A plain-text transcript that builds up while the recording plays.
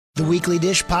The Weekly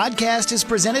Dish podcast is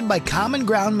presented by Common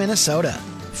Ground Minnesota.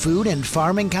 Food and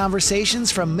farming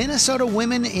conversations from Minnesota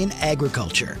women in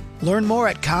agriculture. Learn more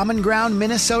at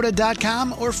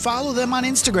commongroundminnesota.com or follow them on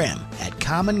Instagram at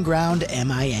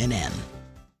commongroundminn.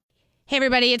 Hey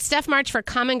everybody, it's Steph March for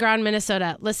Common Ground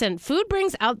Minnesota. Listen, food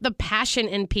brings out the passion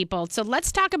in people, so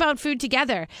let's talk about food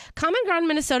together. Common Ground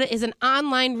Minnesota is an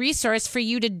online resource for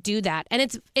you to do that,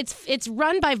 and it's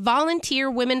run by volunteer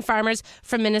women farmers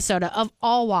from Minnesota of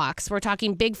all walks. We're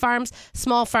talking big farms,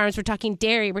 small farms, we're talking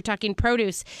dairy, we're talking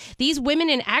produce. These women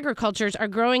in agriculture are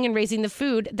growing and raising the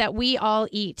food that we all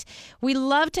eat. We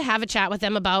love to have a chat with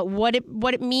them about what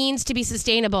it means to be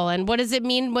sustainable and what does it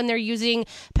mean when they're using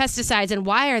pesticides and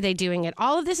why are they doing it.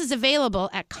 All of this is available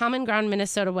at Common Ground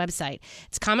Minnesota website.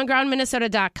 It's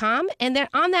commongroundminnesota.com. And then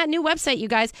on that new website, you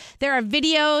guys, there are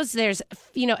videos, there's,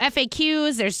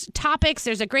 FAQs, there's topics,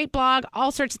 there's a great blog,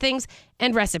 all sorts of things,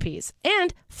 and recipes.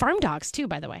 And farm dogs, too,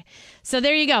 by the way. So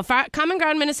there you go.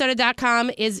 commongroundminnesota.com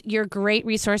is your great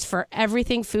resource for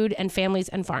everything food and families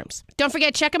and farms. Don't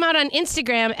forget, check them out on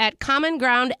Instagram at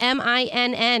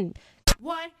commongroundminn.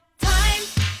 What time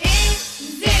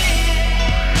is it?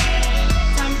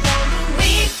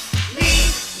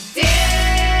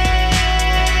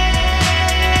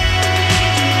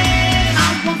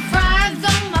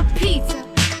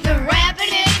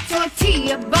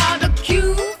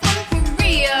 Barbecue from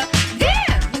Korea.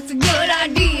 Damn, it's a good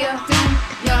idea. Don't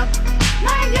yuck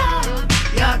my yum.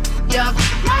 Yuck, yuck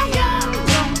my yum.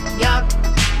 Don't yuck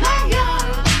my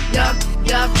yum. Yuck,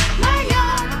 yuck my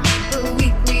yum. The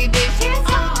weekly dish is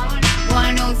on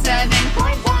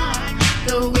 107.1.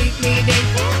 The weekly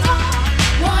dish is on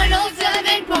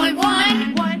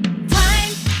 107.1. What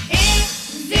time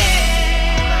is it?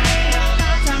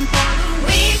 Time for the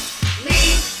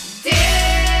weekly dish.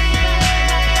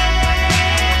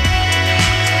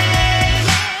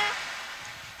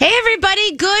 Hey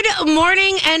everybody, good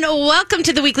morning and welcome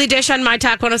to the Weekly Dish on My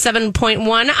Talk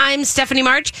 107.1. I'm Stephanie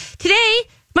March. Today,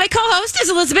 my co-host is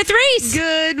Elizabeth Reese.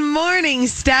 Good morning,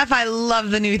 Steph. I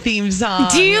love the new theme song.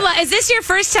 Is this your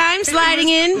first time sliding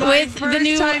in with the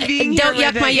new Don't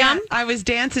Yuck My Yum? Yeah, I was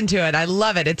dancing to it. I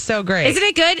love it. It's so great. Isn't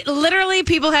it good? Literally,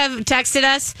 people have texted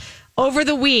us over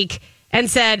the week and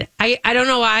said, I don't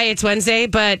know why it's Wednesday,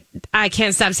 but I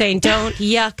can't stop saying, don't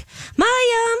yuck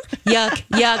my yum, yuck,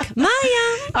 yuck my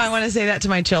yum. I want to say that to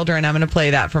my children. I'm going to play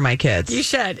that for my kids. You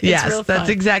should. It's yes, real fun. That's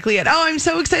exactly it. Oh, I'm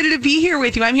so excited to be here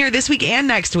with you. I'm here this week and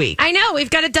next week. I know. We've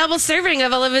got a double serving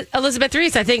of Elizabeth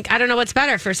Reese. I don't know what's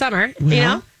better for summer,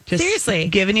 Just seriously.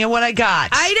 Giving you what I got.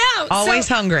 I know. Always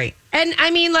hungry. And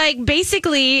I mean,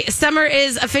 basically, summer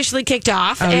is officially kicked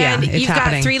off. Oh, and yeah, it's you've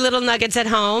happening. got 3 little nuggets at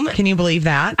home. Can you believe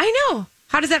that? I know.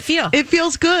 How does that feel? It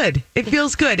feels good. It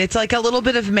feels good. It's like a little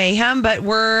bit of mayhem, but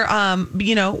we're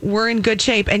in good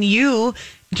shape. And you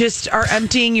just are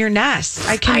emptying your nest.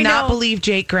 I cannot believe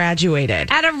Jake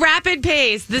graduated. At a rapid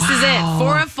pace. This is it.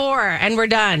 4 of 4, and we're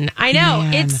done. I know.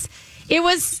 Man. It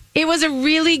was a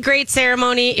really great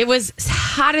ceremony. It was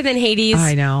hotter than Hades.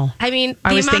 I know. I mean,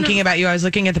 I was thinking about you. I was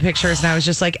looking at the pictures, and I was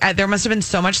just like, there must have been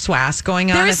so much swass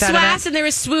going on. There was at that swass event. and there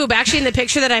was swoob. Actually, in the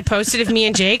picture that I posted of me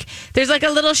and Jake, there's like a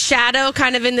little shadow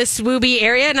kind of in the swooby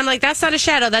area, and I'm like, that's not a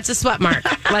shadow, that's a sweat mark.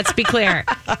 Let's be clear.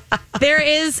 There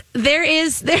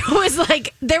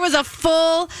was a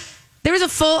full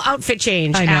outfit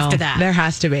change after that. There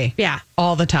has to be. Yeah.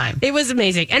 All the time. It was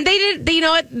amazing. And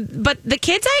but the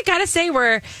kids, I gotta say,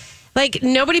 were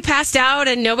nobody passed out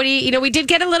and nobody, we did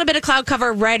get a little bit of cloud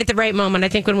cover right at the right moment, I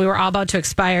think, when we were all about to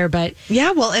expire. But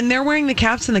yeah, well, and they're wearing the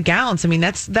caps and the gowns. I mean,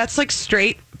 that's like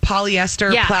straight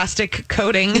polyester plastic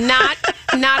coating. Not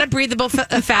a breathable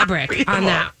fabric on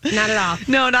that. Not at all.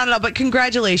 No, not at all. But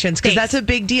congratulations, because that's a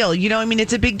big deal.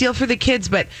 It's a big deal for the kids,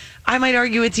 but I might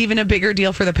argue it's even a bigger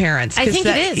deal for the parents. I think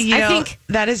it is. I think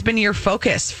that has been your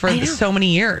focus for so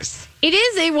many years. It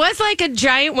is. It was like a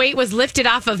giant weight was lifted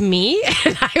off of me.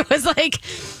 And I was like,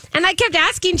 and I kept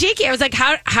asking Jakey, I was like,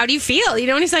 how do you feel?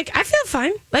 And he's like, I feel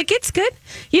fine. It's good.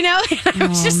 And I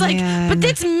was just man. but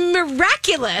that's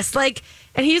miraculous.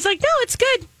 And he's like, no, it's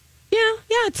good. Yeah,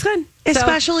 it's good.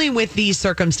 Especially with these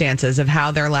circumstances of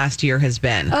how their last year has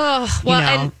been. Oh, well,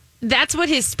 and that's what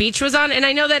his speech was on. And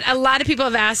I know that a lot of people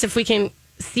have asked if we can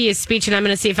see his speech, and I'm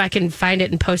going to see if I can find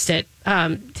it and post it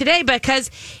today,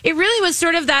 because it really was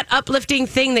sort of that uplifting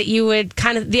thing that you would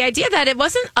kind of, the idea that it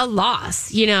wasn't a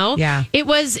loss, Yeah. It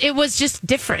was just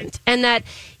different. And that,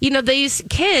 these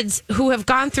kids who have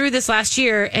gone through this last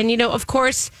year, and, of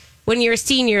course, when you're a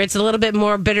senior, it's a little bit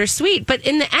more bittersweet. But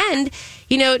in the end,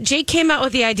 Jake came out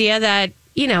with the idea that,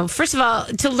 first of all,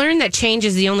 to learn that change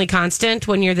is the only constant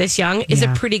when you're this young is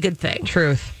a pretty good thing.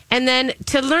 Truth. And then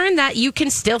to learn that you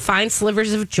can still find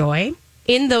slivers of joy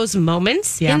in those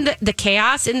moments, in the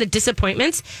chaos, in the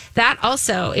disappointments, that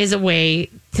also is a way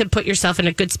to put yourself in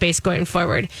a good space going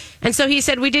forward. And so he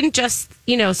said, we didn't just,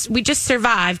 we just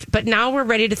survived, but now we're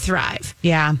ready to thrive.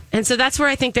 Yeah. And so that's where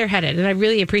I think they're headed. And I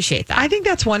really appreciate that. I think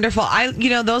that's wonderful.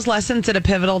 Those lessons at a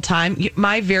pivotal time,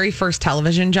 my very first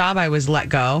television job, I was let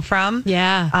go from.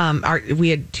 Yeah. We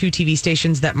had 2 TV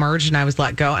stations that merged and I was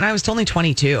let go. And I was only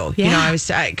 22. Yeah.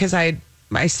 Because I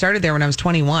started there when I was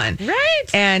 21. Right.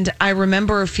 And I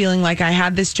remember feeling like I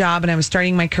had this job and I was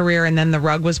starting my career and then the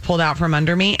rug was pulled out from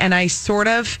under me. And I was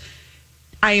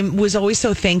always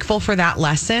so thankful for that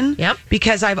lesson. Yep.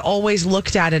 Because I've always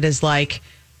looked at it as like,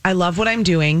 I love what I'm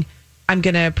doing. I'm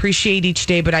going to appreciate each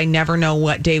day, but I never know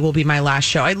what day will be my last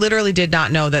show. I literally did not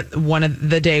know that one of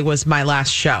the day was my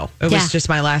last show. It was just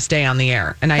my last day on the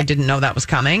air, and I didn't know that was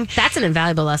coming. That's an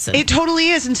invaluable lesson. It totally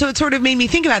is. And so it sort of made me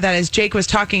think about that as Jake was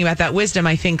talking about that wisdom.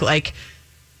 I think like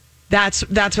that's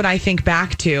what I think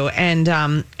back to.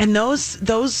 And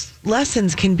those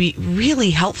lessons can be really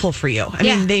helpful for you. I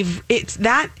mean, it's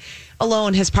that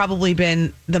alone has probably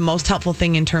been the most helpful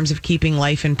thing in terms of keeping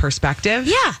life in perspective.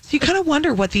 Yeah. So you kind of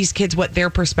wonder what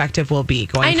their perperspective will be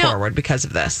going forward because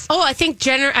of this. Oh, I think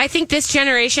this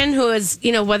generation who is,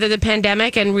 weathered the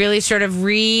pandemic and really sort of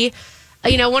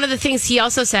one of the things he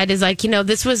also said is like, we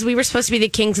were supposed to be the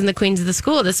kings and the queens of the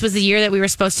school. This was the year that we were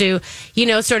supposed to,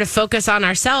 sort of focus on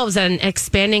ourselves and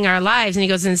expanding our lives. And he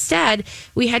goes, instead,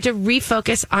 we had to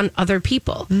refocus on other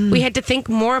people. We had to think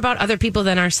more about other people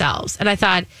than ourselves. And I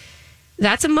thought,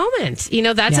 that's a moment,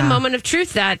 a moment of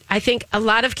truth that I think a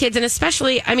lot of kids, and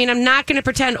especially, I'm not going to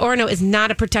pretend Orono is not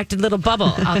a protected little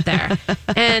bubble out there.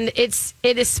 And it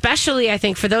especially, I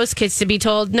think, for those kids to be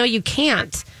told, no, you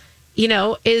can't,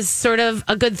 is sort of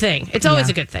a good thing. It's always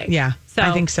a good thing. Yeah, so,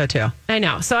 I think so too. I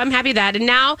know. So I'm happy that. And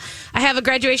now I have a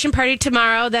graduation party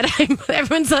tomorrow that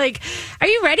everyone's like, are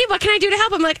you ready? What can I do to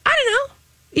help? I'm like, I don't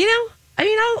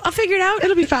know. I'll figure it out.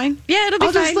 It'll be fine. Yeah, it'll be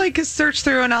fine. I'll just search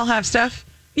through and I'll have stuff.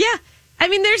 Yeah.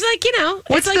 There's what's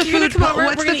it's like the you're food? come over,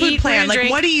 what's the food plan?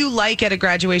 Like, what do you like at a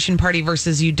graduation party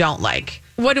versus you don't like?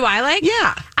 What do I like?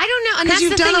 Yeah, I don't know. And because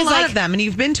you've done a lot of them, and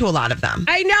you've been to a lot of them.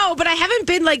 I know, but I haven't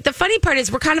been like. The funny part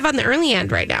is we're kind of on the early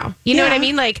end right now. You know what I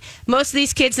mean? Like most of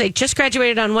these kids, they just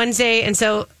graduated on Wednesday, and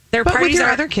so their but parties with your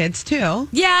are other kids too.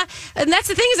 Yeah, and that's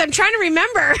the thing is I'm trying to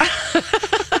remember.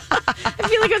 I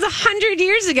feel like it was 100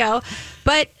 years ago.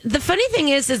 But the funny thing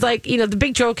is like, the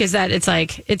big joke is that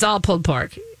it's all pulled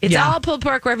pork. It's all pulled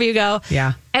pork wherever you go.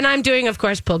 Yeah. And I'm doing, of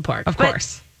course, pulled pork. Of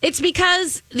course. It's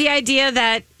because the idea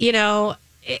that,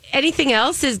 anything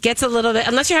else gets a little bit,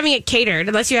 unless you're having it catered,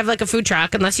 unless you have like a food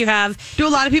truck, unless you have. Do a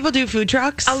lot of people do food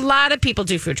trucks? A lot of people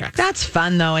do food trucks. That's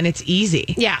fun though, and it's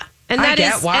easy. Yeah. And I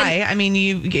get why.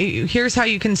 Here's how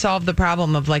you can solve the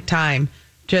problem of like time.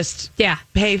 Just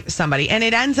pay somebody. And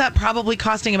it ends up probably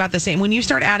costing about the same. When you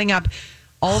start adding up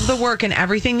all of the work and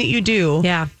everything that you do.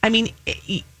 Yeah.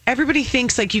 Everybody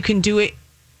thinks like you can do it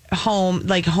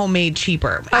homemade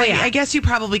cheaper. I guess you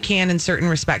probably can in certain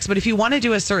respects. But if you want to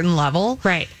do a certain level,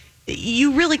 right,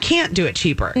 you really can't do it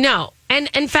cheaper. No. And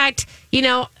in fact,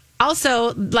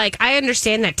 also, like, I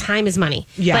understand that time is money.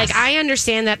 Yes. Like, I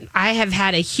understand that I have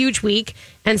had a huge week.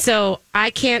 And so I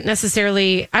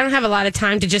don't have a lot of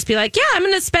time to just be like, I'm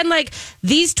going to spend like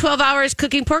these 12 hours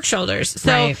cooking pork shoulders.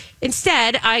 So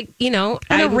instead,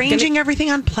 arranging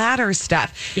everything on platter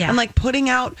stuff. Yeah. And like putting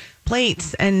out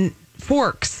plates and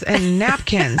forks and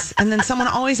napkins, and then someone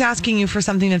always asking you for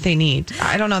something that they need.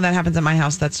 I don't know. That happens at my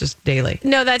house. That's just daily.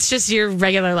 No, that's just your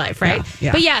regular life, right?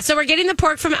 Yeah. But so we're getting the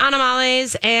pork from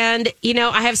Animales, and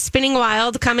I have Spinning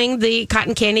Wild coming, the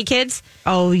cotton candy kids.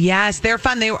 Oh yes, they're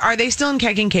fun. Are they still in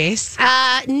Keg and Case?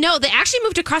 No, they actually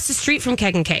moved across the street from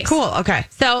Keg and Case. Cool. Okay.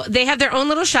 So they have their own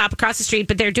little shop across the street,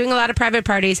 but they're doing a lot of private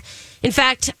parties. In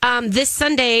fact, this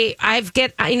Sunday I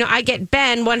get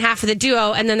Ben, one half of the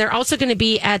duo, and then they're also going to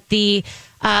be at the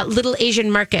Little Asian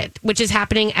Market, which is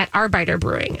happening at Arbeiter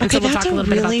Brewing. And so we'll talk a little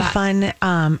bit about that. That's a really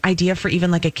fun idea for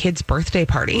even like a kid's birthday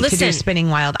party to do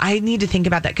Spinning Wild. I need to think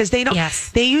about that because they don't. Yes.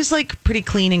 They use like pretty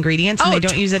clean ingredients and they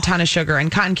don't use a ton of sugar.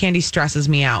 And cotton candy stresses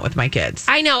me out with my kids.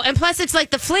 I know, and plus it's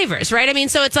like the flavors, right?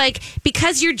 So it's like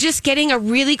because you're just getting a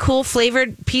really cool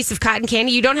flavored piece of cotton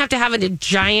candy, you don't have to have a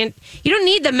giant. You don't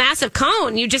need the massive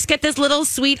cone. You just get this little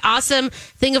sweet, awesome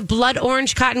thing of blood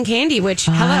orange cotton candy, which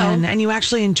and you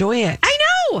actually enjoy it. I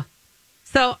know.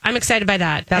 So I'm excited by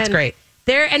that. That's great.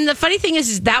 And the funny thing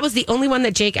is that was the only one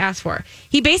that Jake asked for.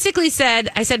 He basically said,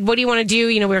 I said, what do you want to do?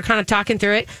 We were kind of talking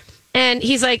through it. And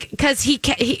he's like,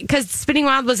 because Spinning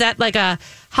Wild was at like a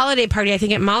holiday party, I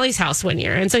think, at Molly's house one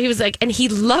year. And so he was like, and he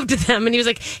loved them. And he was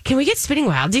like, can we get Spinning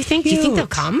Wild? Do you think they'll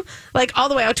come? Like all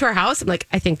the way out to our house? I'm like,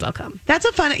 I think they'll come. That's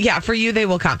a fun, for you, they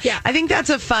will come. Yeah. I think that's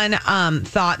a fun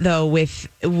thought, though,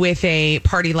 with a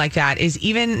party like that is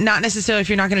even not necessarily if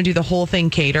you're not going to do the whole thing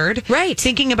catered. Right.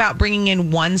 Thinking about bringing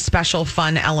in one special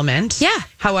fun element. Yeah.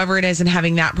 However it is, and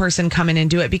having that person come in and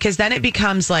do it, because then it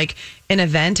becomes like an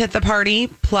event at the party,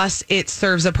 plus it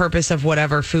serves a purpose of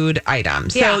whatever food item.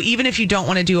 Yeah. So even if you don't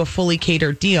want to do a fully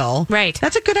catered deal, right,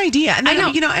 that's a good idea. And then,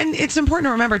 I know. and it's important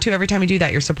to remember, too, every time you do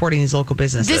that, you're supporting these local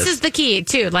businesses. This is the key,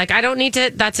 too. Like, I don't need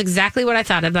to, that's exactly what I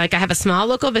thought of. Like, I have a small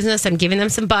local business. I'm giving them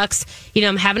some bucks.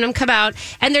 I'm having them come out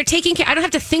and they're taking care. I don't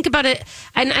have to think about it.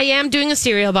 And I am doing a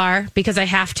cereal bar because I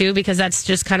have to, because that's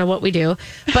just kind of what we do.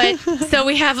 But so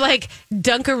we have like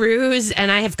Dunkaroos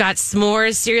and I have got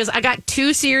s'mores cereals. I got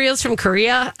 2 cereals from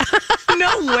Korea.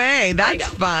 No way. That's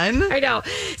fun. I know.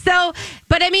 So,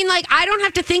 but I mean, like, I don't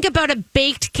have to think about a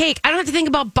baked cake. I don't have to think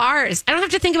about bars. I don't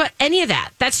have to think about any of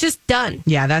that. That's just done.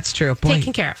 Yeah, that's true. Boy,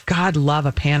 taken care of. God love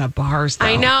a pan of bars, though.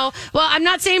 I know. Well, I'm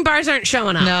not saying bars aren't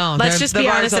showing up. No, let's just be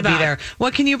honest about it. Be there.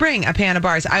 What can you bring? A pan of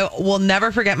bars. I will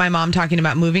never forget my mom talking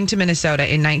about moving to Minnesota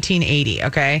in 1980.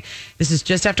 Okay, this is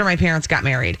just after my parents got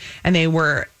married, and they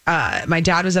were. My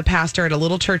dad was a pastor at a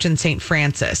little church in St.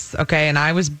 Francis, okay? And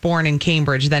I was born in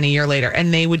Cambridge then a year later.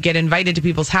 And they would get invited to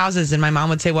people's houses, and my mom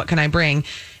would say, what can I bring?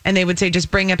 And they would say,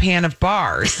 just bring a pan of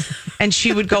bars. And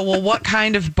she would go, well, what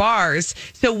kind of bars?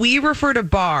 So we refer to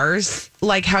bars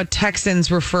like how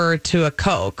Texans refer to a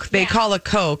Coke. They call a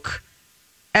Coke,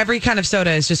 every kind of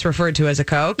soda is just referred to as a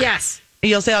Coke. Yes.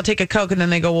 You'll say, I'll take a Coke, and then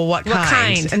they go, well, what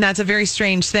kind? And that's a very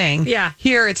strange thing. Yeah.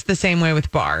 Here, it's the same way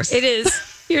with bars. It is.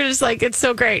 You're just like, it's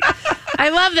so great. I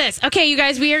love this. Okay, you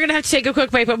guys, we are going to have to take a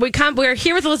quick break, but we're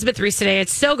here with Elizabeth Reese today.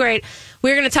 It's so great.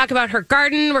 We're going to talk about her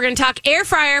garden. We're going to talk air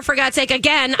fryer, for God's sake,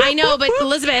 again. I know, but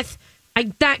Elizabeth,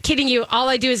 I'm not kidding you. All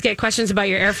I do is get questions about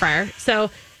your air fryer.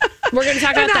 So we're going to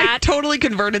talk about that. I totally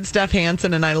converted Steph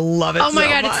Hansen, and I love it. Oh my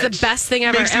God, much. it's the best thing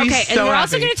ever. Makes me Okay, so and we're happy.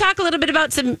 also going to talk a little bit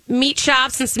about some meat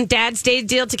shops and some Dad's Day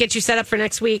deal to get you set up for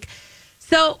next week.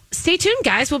 So stay tuned,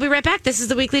 guys. We'll be right back. This is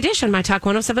the Weekly Dish on My Talk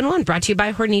 1071, brought to you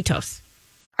by Hornitos.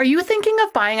 Are you thinking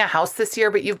of buying a house this year,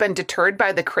 but you've been deterred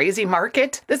by the crazy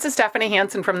market? This is Stephanie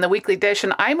Hansen from The Weekly Dish,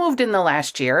 and I moved in the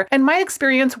last year, and my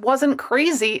experience wasn't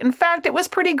crazy. In fact, it was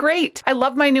pretty great. I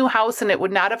love my new house, and it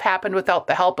would not have happened without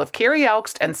the help of Carrie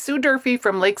Elkst and Sue Durfee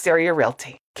from Lakes Area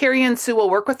Realty. Carrie and Sue will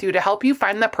work with you to help you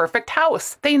find the perfect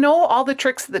house. They know all the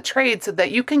tricks of the trade so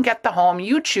that you can get the home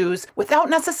you choose without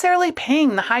necessarily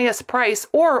paying the highest price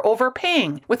or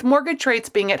overpaying. With mortgage rates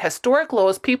being at historic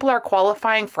lows, people are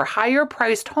qualifying for higher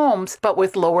priced homes, but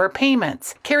with lower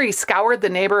payments. Carrie scoured the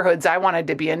neighborhoods I wanted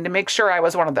to be in to make sure I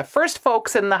was one of the first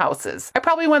folks in the houses. I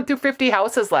probably went through 50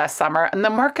 houses last summer, and the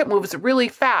market moves really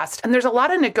fast, and there's a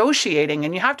lot of negotiating,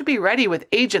 and you have to be ready with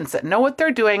agents that know what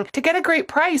they're doing to get a great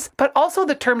price, but also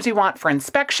the terms you want for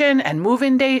inspection and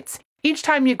move-in dates. Each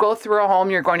time you go through a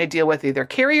home, you're going to deal with either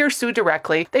Carrie or Sue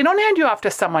directly. They don't hand you off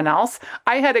to someone else.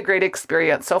 I had a great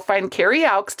experience, so find Carrie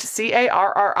Elkst,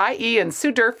 Carrie, and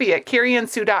Sue Durfee at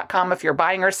carrieandsue.com if you're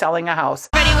buying or selling a house.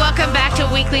 Everybody, welcome back to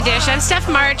Weekly Dish. I'm Steph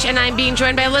March, and I'm being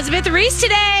joined by Elizabeth Reese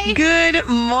today. Good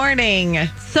morning.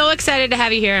 So excited to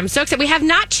have you here. I'm so excited. We have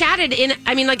not chatted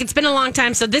it's been a long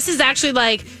time, so this is actually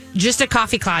like just a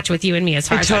coffee clutch with you and me as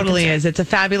far It as I'm totally concerned. is. It's a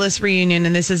fabulous reunion,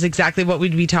 and this is exactly what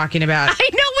we'd be talking about. I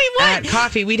know we would. At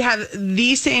coffee, we'd have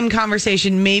the same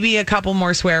conversation, maybe a couple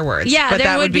more swear words. Yeah, but there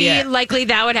that would be it. likely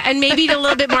that would, and maybe a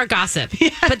little bit more gossip.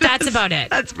 But that's about it.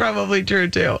 That's probably true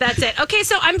too. That's it. Okay,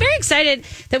 so I'm very excited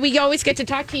that we always get to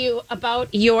talk to you about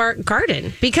your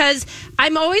garden, because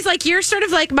I'm always like, you're sort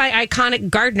of like my iconic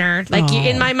gardener. Like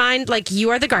in my mind, like you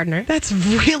are the gardener. That's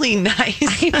really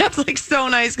nice. That's like so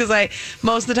nice, because I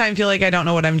most of the time feel like I don't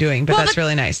know what I'm doing, but that's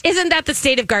really nice. Isn't that the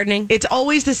state of gardening? It's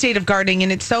always the state of gardening,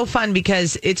 and it's so fun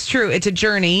because it's true. It's a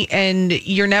journey, and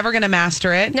you're never going to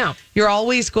master it. No. You're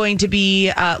always going to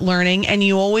be learning, and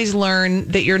you always learn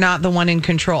that you're not the one in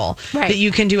control. Right. That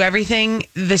you can do everything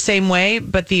the same way,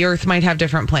 but the earth might have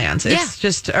different plans. It's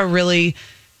just a really...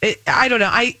 I don't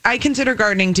know. I consider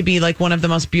gardening to be like one of the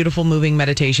most beautiful moving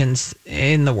meditations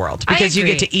in the world, because you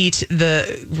get to eat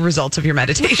the results of your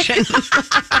meditation.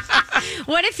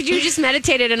 What if you just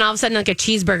meditated and all of a sudden like a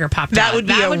cheeseburger popped That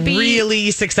out? would be really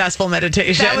successful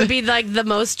meditation. That would be like the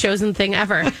most chosen thing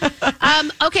ever.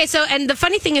 Okay, so, and the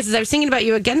funny thing is I was thinking about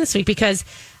you again this week, because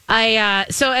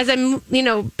so as I'm,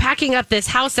 packing up this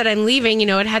house that I'm leaving,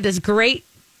 it had this great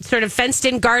sort of fenced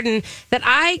in garden that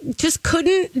I just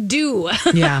couldn't do.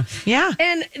 Yeah. Yeah.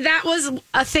 And that was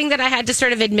a thing that I had to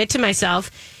sort of admit to myself.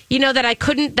 that I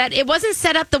couldn't, that it wasn't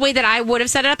set up the way that I would have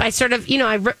set it up. I sort of,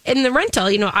 in the rental,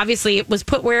 obviously it was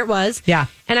put where it was. Yeah.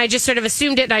 And I just sort of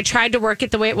assumed it and I tried to work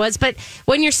it the way it was. But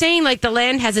when you're saying like the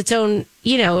land has its own,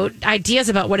 ideas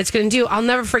about what it's going to do, I'll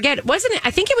never forget.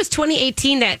 I think it was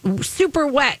 2018, that super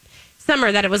wet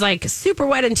summer, that it was like super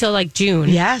wet until like June.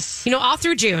 Yes. All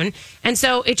through June. And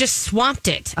so it just swamped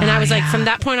it. And I was like, from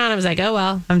that point on, I was like, oh,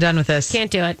 well. I'm done with this.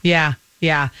 Can't do it. Yeah.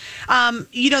 Yeah.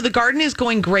 The garden is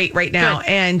going great right now. Good.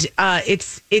 And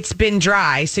it's been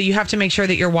dry. So you have to make sure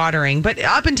that you're watering. But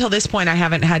up until this point, I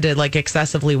haven't had to like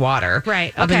excessively water.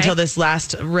 Right. Up Okay. until this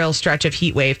last real stretch of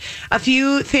heat wave. A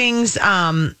few things,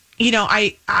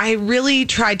 I really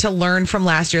tried to learn from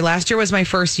last year. Last year was my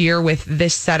first year with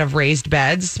this set of raised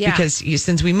beds because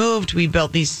since we moved, we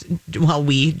built these. Well,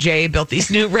 Jay built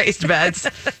these new raised beds.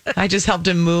 I just helped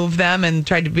him move them and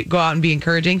tried to go out and be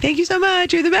encouraging. Thank you so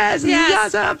much. You're the best. This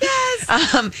is awesome.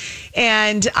 Yes.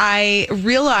 And I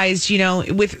realized,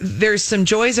 there's some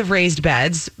joys of raised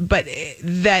beds, but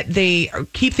that they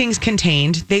keep things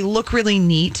contained. They look really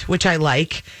neat, which I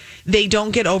like. They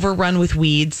don't get overrun with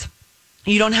weeds.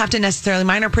 You don't have to necessarily,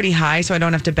 mine are pretty high, so I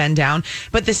don't have to bend down.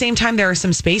 But at the same time, there are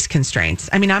some space constraints.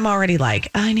 I mean, I'm already like,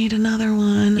 I need another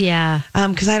one. Yeah.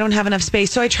 Because I don't have enough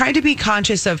space. So I tried to be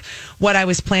conscious of what I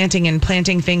was planting and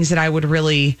planting things that I would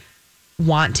really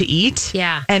want to eat.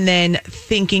 Yeah. And then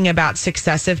thinking about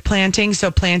successive planting. So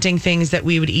planting things that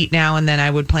we would eat now and then I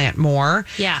would plant more.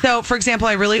 Yeah. So for example,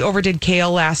 I really overdid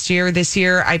kale last year. This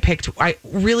year I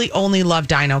really only love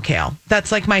dino kale.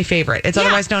 That's like my favorite. It's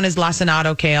otherwise known as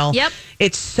lacinato kale. Yep.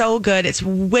 It's so good. It's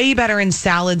way better in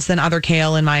salads than other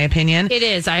kale in my opinion. It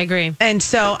is. I agree. And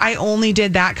so I only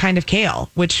did that kind of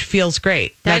kale, which feels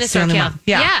great. That's the Dinosaur only kale. one.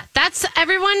 Yeah. That's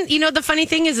everyone. The funny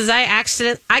thing is I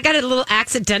got a little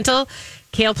accidental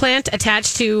kale plant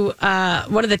attached to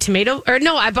one of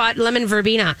the I bought lemon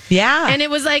verbena. Yeah. And it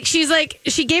was like, she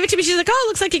gave it to me. She's like, oh, it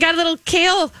looks like you got a little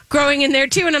kale growing in there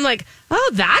too. And I'm like,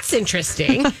 oh, that's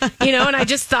interesting. And I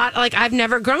just thought, like, I've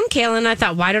never grown kale. And I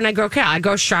thought, why don't I grow kale? I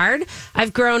grow chard.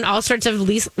 I've grown all sorts of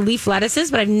leaf lettuces,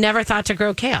 but I've never thought to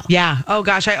grow kale. Yeah. Oh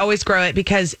gosh, I always grow it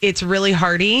because it's really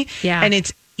hardy. Yeah. And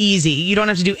it's easy. You don't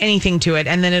have to do anything to it.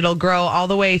 And then it'll grow all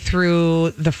the way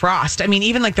through the frost. I mean,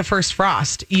 even like the first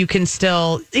frost, it can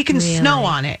snow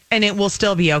on it and it will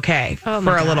still be okay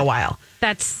for a little while.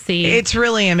 It's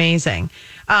really amazing.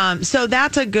 So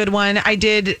that's a good one. I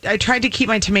tried to keep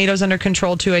my tomatoes under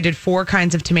control too. I did 4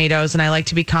 kinds of tomatoes and I like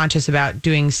to be conscious about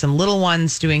doing some little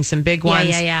ones, doing some big ones.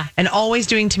 Yeah. And always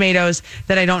doing tomatoes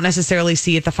that I don't necessarily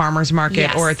see at the farmer's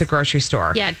market or at the grocery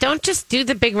store. Yeah, don't just do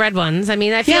the big red ones. I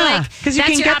mean, I feel like that's you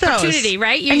can your get opportunity, those.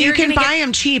 right? And you can buy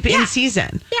them cheap in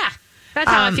season. Yeah. That's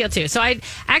how I feel too. So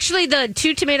the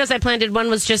 2 tomatoes I planted, one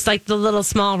was just like the little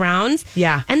small rounds.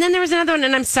 Yeah. And then there was another one,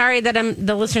 and I'm sorry that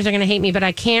the listeners are going to hate me, but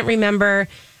I can't remember.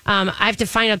 I have to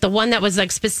find out the one that was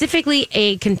like specifically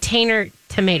a container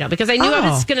tomato because I knew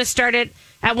I was going to start it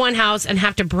at one house and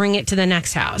have to bring it to the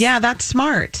next house. Yeah, that's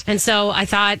smart. And so I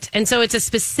thought, so it's a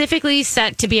specifically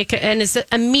set to be and it's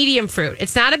a medium fruit.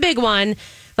 It's not a big one.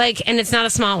 And it's not a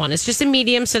small one. It's just a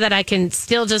medium so that I can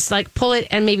still just like pull it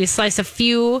and maybe slice a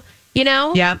few,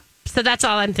 Yeah. So that's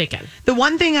all I'm thinking. The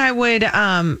one thing I would,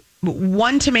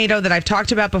 one tomato that I've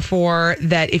talked about before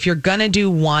that if you're going to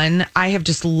do one, I have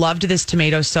just loved this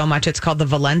tomato so much. It's called the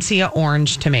Valencia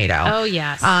orange tomato. Oh,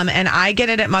 yes. And I get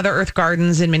it at Mother Earth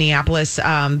Gardens in Minneapolis.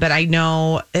 But I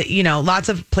know, lots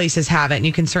of places have it and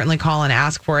you can certainly call and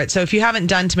ask for it. So if you haven't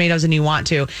done tomatoes and you want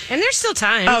to. And there's still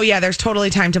time. Oh, yeah, there's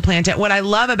totally time to plant it. What I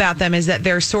love about them is that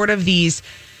they're sort of these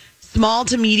small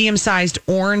to medium-sized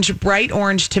bright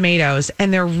orange tomatoes,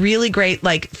 and they're really great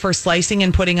like for slicing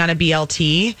and putting on a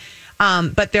BLT.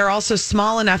 But they're also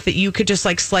small enough that you could just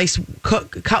like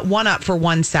cut one up for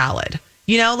one salad.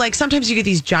 Like sometimes you get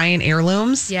these giant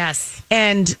heirlooms. Yes.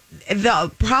 And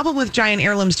the problem with giant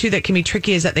heirlooms too that can be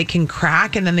tricky is that they can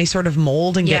crack and then they sort of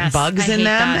mold and get bugs in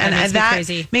them. And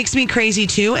that makes me crazy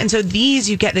too. And so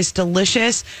you get this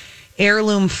delicious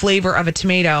heirloom flavor of a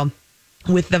tomato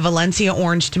with the Valencia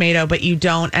orange tomato, but you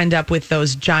don't end up with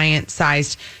those giant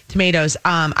sized tomatoes.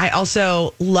 I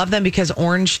also love them because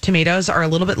orange tomatoes are a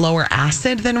little bit lower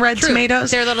acid than red tomatoes.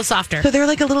 They're a little softer. So they're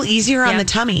like a little easier on the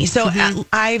tummy. So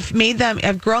I've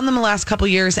grown them the last couple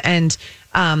years and,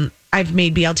 I've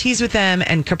made BLTs with them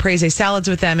and caprese salads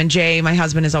with them. And Jay, my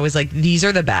husband, is always like, these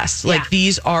are the best. Like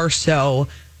these are so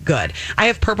good. I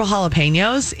have purple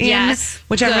jalapenos in,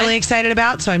 which I'm really excited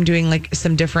about. So I'm doing like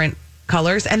some different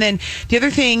colors. And then the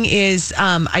other thing is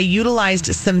I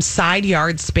utilized some side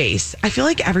yard space. I feel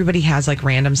like everybody has like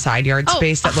random side yard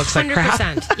space that looks like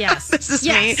crap. Yes. This is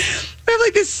me. I have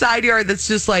like this side yard that's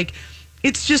just like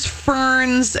it's just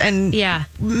ferns and Yeah.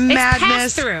 madness. It's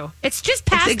pass through. It's just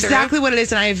pass It's exactly what it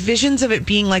is. And I have visions of it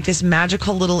being like this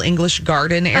magical little English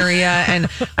garden area. And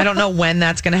I don't know when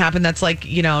that's going to happen. That's like,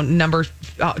 number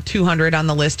 200 on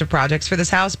the list of projects for this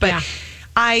house. But Yeah.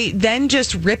 I then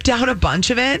just ripped out a bunch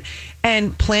of it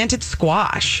and planted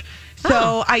squash.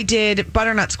 So I did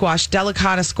butternut squash,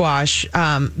 delicata squash,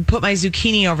 put my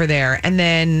zucchini over there, and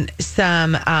then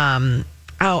some,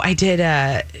 I did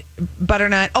a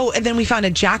butternut. Oh, and then we found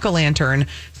a jack-o'-lantern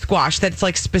squash that's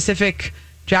like specific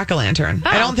jack-o'-lantern.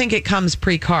 I don't think it comes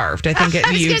pre-carved. I think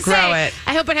you grow it.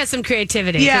 I hope it has some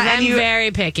creativity. Yeah, I'm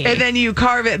very picky. And then you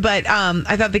carve it. But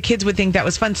I thought the kids would think that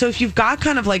was fun. So if you've got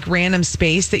kind of like random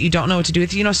space that you don't know what to do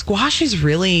with, squash is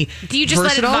really Do you just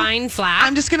versatile. let it vine flat?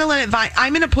 I'm just going to let it vine.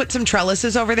 I'm going to put some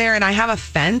trellises over there, and I have a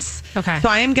fence. Okay. So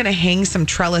I am going to hang some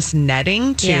trellis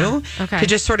netting too, Yeah, okay. to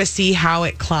just sort of see how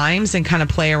it climbs and kind of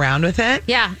play around with it.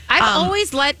 Yeah. I've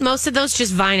always let most of those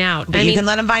just vine out. But you can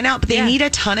let them vine out, but they Yeah. need a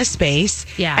ton of space.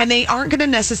 Yeah. And they aren't going to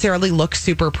necessarily look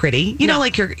super pretty. You know,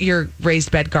 like your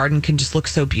raised bed garden can just look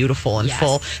so beautiful and Yes.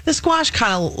 full. The squash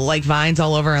kind of like vines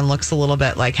all over and looks a little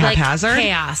bit like haphazard.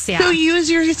 chaos, yeah. So use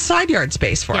your side yard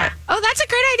space for Yeah. it. Oh, that's a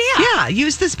great idea. Yeah,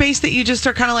 use the space that you just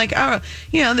are kind of like,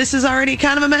 this is already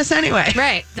kind of a mess anyway.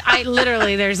 Right. I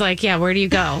literally, there's like, where do you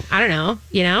go? I don't know,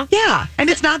 Yeah, and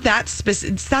it's not that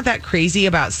it's not that crazy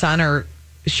about sun or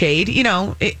shade.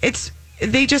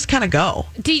 They just kind of go.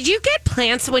 Did you get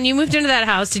plants when you moved into that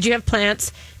house? Did you have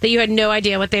plants that you had no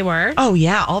idea what they were? Oh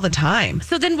yeah, all the time.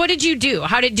 So then what did you do?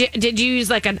 How did you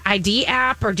use like an ID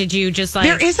app, or did you just like...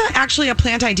 There is actually a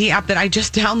plant ID app that I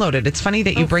just downloaded. It's funny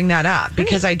that you bring that up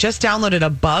because I just downloaded a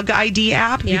bug ID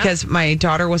app because my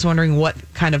daughter was wondering what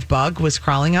kind of bug was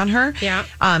crawling on her. Yeah.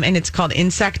 And it's called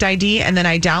Insect ID. And then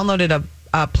I downloaded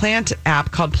a plant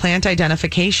app called Plant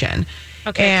Identification.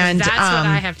 Okay, 'cause and that's what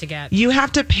I have to get. You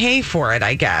have to pay for it,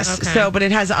 I guess. Okay. So, but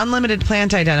it has unlimited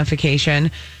plant identification.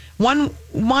 One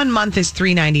month is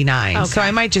 $3.99. So Okay.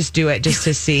 I might just do it just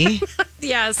to see.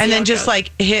 Yes. And then just like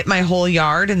hit my whole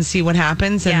yard and see what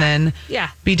happens and then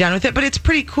be done with it. But it's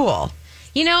pretty cool.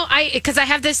 Because I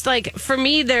have this, like, for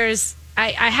me,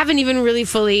 I haven't even really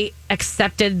fully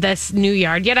accepted this new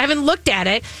yard yet. I haven't looked at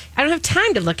it. I don't have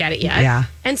time to look at it yet. Yeah.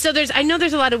 And so I know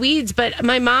there's a lot of weeds, but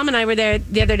my mom and I were there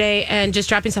the other day and just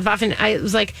dropping stuff off. And I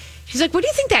was like, she's like, what do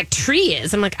you think that tree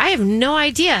is? I'm like, I have no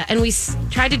idea. And we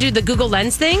tried to do the Google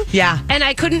Lens thing. Yeah. And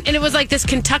I couldn't. And it was like this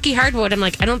Kentucky hardwood. I'm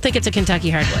like, I don't think it's a Kentucky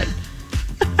hardwood.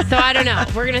 So I don't know.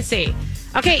 We're going to see.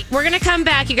 Okay, we're going to come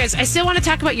back, you guys. I still want to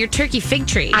talk about your turkey fig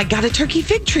tree. I got a turkey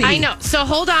fig tree. I know. So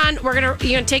hold on. You're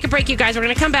gonna take a break, you guys. We're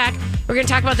gonna come back. We're gonna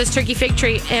talk about this turkey fig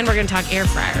tree, and we're gonna talk air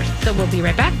fryers. So we'll be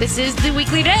right back. This is the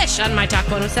Weekly Dish on My Talk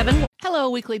 107. Hello,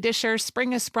 Weekly Dishers.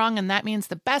 Spring has sprung, and that means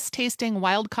the best tasting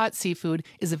wild-caught seafood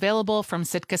is available from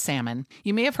Sitka Salmon.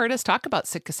 You may have heard us talk about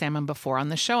Sitka Salmon before on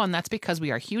the show, and that's because we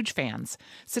are huge fans.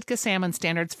 Sitka Salmon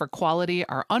standards for quality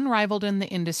are unrivaled in the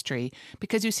industry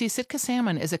because you see, Sitka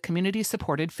Salmon is a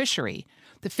community-supported fishery.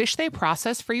 The fish they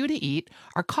process for you to eat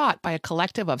are caught by a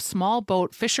collective of small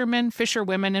boat fishermen,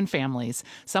 fisherwomen, and families.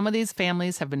 Some of these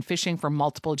families have been fishing for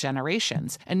multiple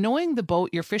generations, and knowing the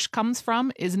boat your fish comes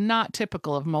from is not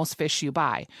typical of most fish you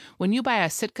buy. When you buy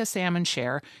a Sitka Salmon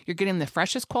share, you're getting the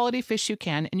freshest quality fish you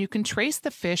can, and you can trace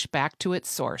the fish back to its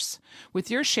source.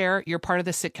 With your share, you're part of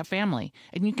the Sitka family,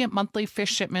 and you get monthly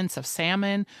fish shipments of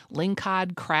salmon,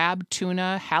 lingcod, crab,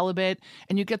 tuna, halibut,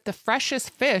 and you get the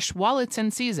freshest fish while it's in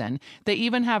season. They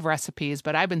even have recipes,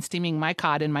 but I've been steaming my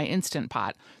cod in my Instant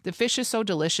Pot. The fish is so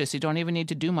delicious, you don't even need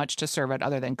to do much to serve it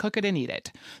other than cook it and eat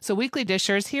it. So Weekly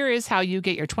Dishers, here is how you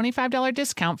get your $25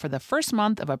 discount for the first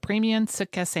month of a premium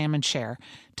Sitka Salmon share.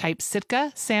 Type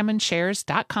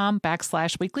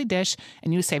sitkasalmonshares.com/weekly dish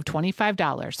and you save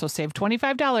 $25. So save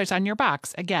 $25 on your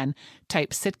box. Again,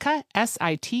 type Sitka,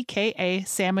 SITKA,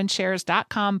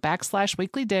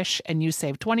 salmonshares.com/weekly dish and you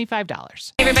save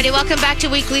 $25. Hey everybody, welcome back to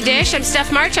Weekly Dish. I'm Steph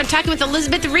March. I'm talking with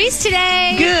Elizabeth Reese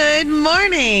today. Good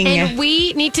morning. And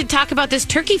we need to talk about this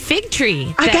turkey fig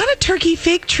tree. I got a turkey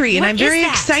fig tree and What I'm very is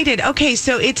that? excited. Okay,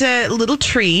 so it's a little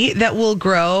tree that will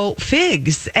grow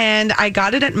figs and I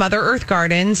got it at Mother Earth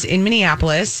Gardens in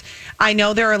Minneapolis. I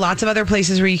know there are lots of other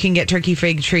places where you can get turkey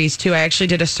fig trees too. I actually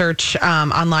did a search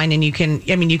online and you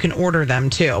can order them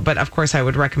too. But of course I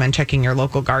would recommend checking your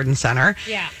local garden center.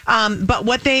 Yeah. But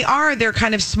what they are, they're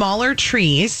kind of smaller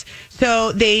trees.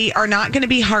 So they are not going to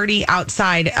be hardy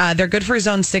outside. They're good for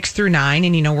zone 6 through 9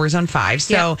 and we're zone 5.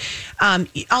 So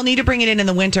I'll need to bring it in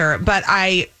the winter, but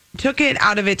I took it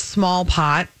out of its small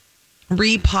pot,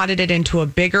 repotted it into a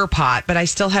bigger pot, but I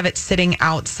still have it sitting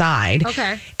outside.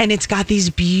 Okay. And it's got these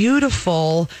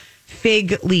beautiful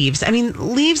fig leaves. I mean,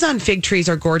 leaves on fig trees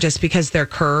are gorgeous because they're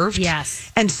curved.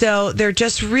 Yes. And so they're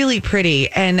just really pretty.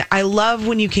 And I love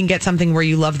when you can get something where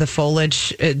you love the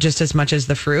foliage just as much as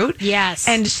the fruit. Yes.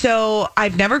 And so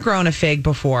I've never grown a fig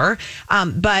before.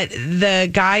 But the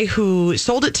guy who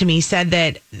sold it to me said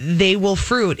that they will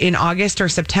fruit in August or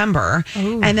September.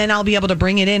 Ooh. And then I'll be able to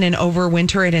bring it in and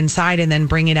overwinter it inside and then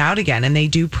bring it out again. And they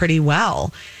do pretty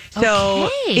well. So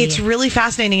Okay. it's really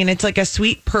fascinating. And it's like a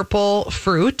sweet purple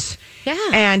fruit. Yeah.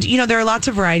 And, there are lots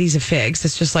of varieties of figs.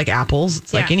 It's just like apples.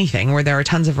 It's like Yeah. anything where there are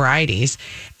tons of varieties.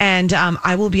 And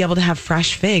I will be able to have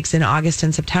fresh figs in August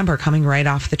and September coming right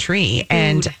off the tree.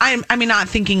 And I'm not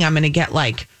thinking I'm going to get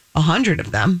like 100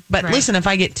 of them. But Right. listen, if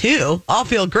I get 2, I'll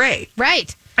feel great.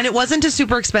 Right. And it wasn't a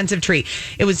super expensive tree.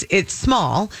 It's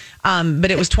small,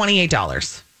 but it was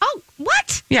 $28. Oh,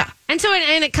 what? Yeah. And so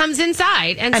it comes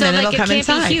inside, and so then like it'll it come can't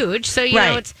inside. be huge. So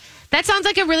Right. that sounds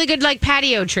like a really good like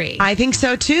patio tree. I think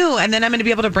so too. And then I'm going to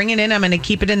be able to bring it in. I'm going to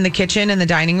keep it in the kitchen and the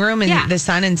dining room in Yeah. the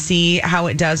sun and see how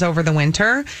it does over the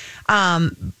winter.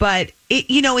 But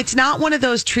it's not one of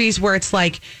those trees where it's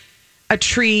like a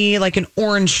tree, like an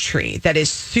orange tree that is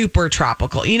super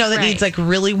tropical, that Right. needs like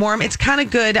really warm. It's kind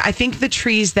of good. I think the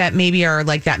trees that maybe are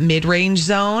like that mid-range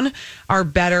zone are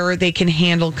better. They can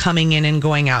handle coming in and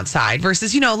going outside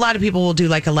versus, a lot of people will do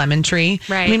like a lemon tree.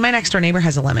 Right. I mean, my next door neighbor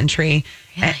has a lemon tree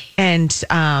and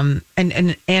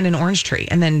an orange tree,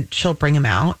 and then she'll bring them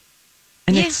out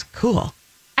and Yeah. it's cool.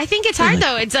 I think it's hard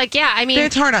though. It's like, I mean,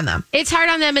 It's hard on them. it's hard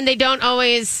on them, and they don't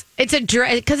always. It's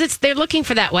because they're looking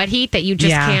for that wet heat that you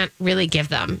just Yeah. can't really give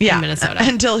them Yeah. in Minnesota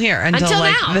Until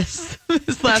like now. this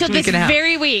last until week this and a half.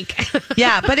 very week.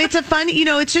 Yeah, but it's a fun,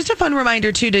 it's just a fun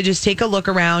reminder too to just take a look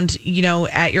around,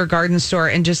 at your garden store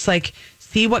and just like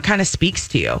see what kind of speaks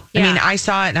to you. Yeah. I mean, I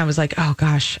saw it and I was like, oh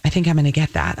gosh, I think I'm going to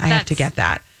get that. I have to get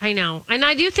that. I know, and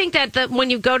I do think that when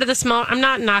you go to the small, I'm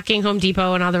not knocking Home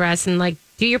Depot and all the rest, and like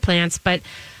do your plants, but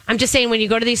I'm just saying when you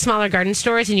go to these smaller garden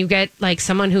stores and you get like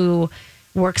someone who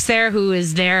works there, who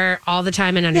is there all the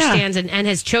time and understands and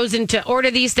has chosen to order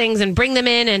these things and bring them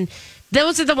in, and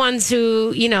those are the ones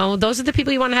who, those are the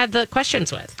people you want to have the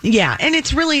questions with. Yeah, and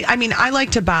it's really, I mean, I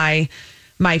like to buy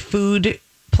my food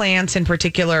plants in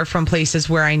particular from places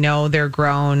where I know they're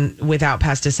grown without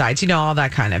pesticides, all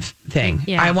that kind of thing.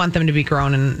 Yeah. I want them to be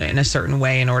grown in a certain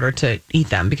way in order to eat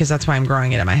them because that's why I'm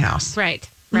growing it at my house. Right,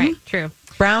 true.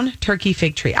 Brown turkey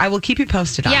fig tree. I will keep you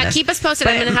posted on Yeah, this. keep us posted.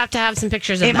 But I'm going to have some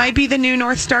pictures of it that. might be the new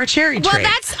North Star cherry tree. Well,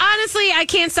 that's honestly, I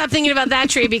can't stop thinking about that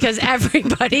tree because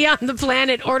everybody on the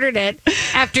planet ordered it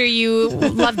after you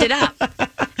loved it up.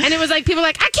 And it was like, people were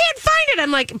like, I can't find it. I'm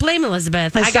like, blame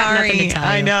Elizabeth. I got nothing to tell you.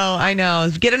 I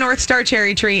know. Get a North Star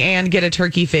cherry tree and get a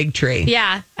turkey fig tree.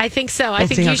 Yeah, I think so. I We'll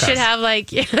think see how you it should goes. have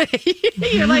like,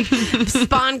 you're like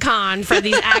SpawnCon for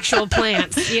these actual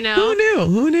plants, Who knew?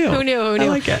 I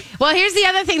like it. Well, here's the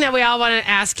other thing that we all want to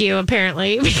ask you,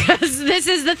 apparently, because this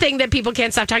is the thing that people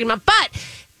can't stop talking about. But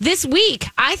this week,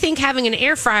 I think having an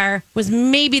air fryer was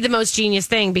maybe the most genius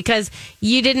thing because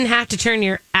you didn't have to turn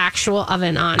your actual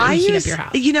oven on and heat up your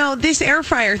house. This air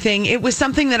fryer thing, it was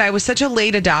something that I was such a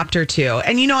late adopter to.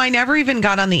 And, I never even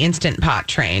got on the Instant Pot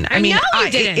train. I know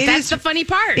you didn't. That's the funny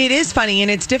part. It is funny.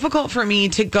 And it's difficult for me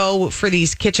to go for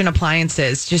these kitchen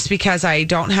appliances just because I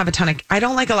don't have I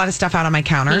don't like a lot of stuff out on my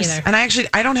counters. Me either. And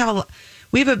I don't have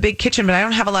we have a big kitchen, but I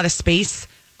don't have a lot of space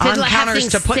on have counters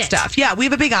things to put sit. stuff. Yeah, we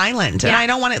have a big island, and Yeah. I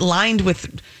don't want it lined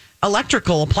with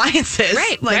electrical appliances.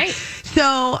 Right.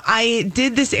 So I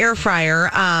did this air fryer,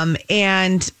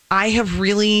 and I have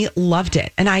really loved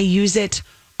it, and I use it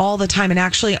all the time. And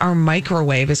actually, our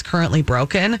microwave is currently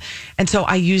broken, and so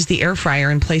I use the air fryer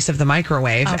in place of the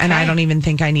microwave, and I Okay. don't even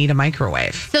think I need a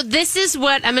microwave. So this is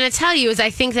what I'm going to tell you is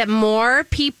I think that more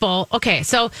people,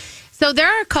 so there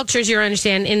are cultures you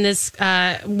understand in this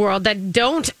world that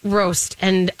don't roast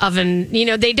and oven.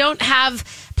 They don't have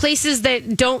places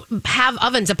that don't have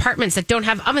ovens, apartments that don't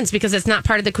have ovens because it's not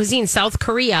part of the cuisine. South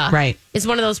Korea Right. is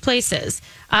one of those places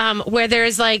where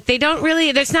there's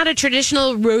there's not a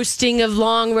traditional roasting of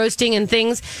long roasting and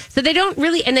things. So they don't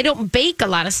really, and they don't bake a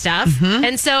lot of stuff.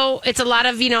 And so it's a lot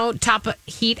of, top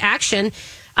heat action.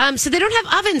 So they don't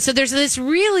have ovens. So there's this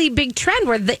really big trend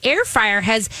where the air fryer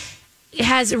has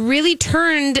really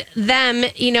turned them,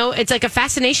 it's like a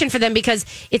fascination for them because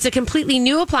it's a completely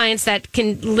new appliance that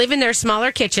can live in their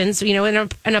smaller kitchens, in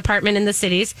an apartment in the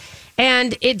cities.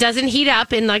 And it doesn't heat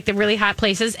up in like the really hot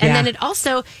places. And Yeah. then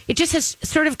it just has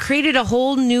sort of created a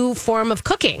whole new form of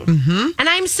cooking. Mm-hmm. And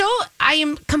I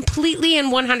am completely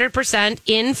and 100%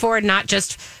 in for not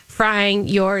just frying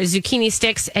your zucchini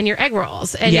sticks and your egg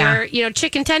rolls and your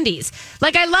chicken tendies.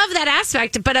 Like, I love that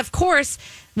aspect, but of course,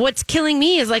 what's killing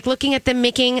me is like looking at them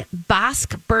making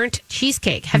Basque burnt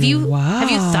cheesecake. Have you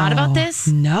thought about this?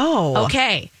 No.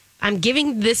 Okay. I'm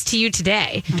giving this to you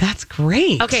today. That's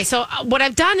great. Okay, so what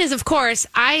I've done is, of course,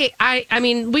 I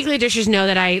mean, Weekly Dishers know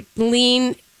that I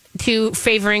lean to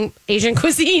favoring Asian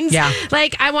cuisines. Yeah.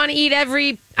 Like, I want to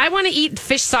eat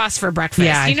fish sauce for breakfast.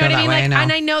 Yeah, you know what I mean? I know.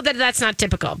 And I know that that's not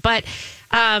typical, but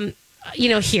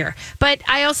here. But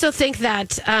I also think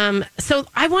that, so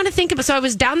I want to think about, so I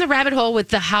was down the rabbit hole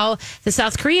with how the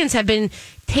South Koreans have been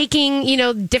taking,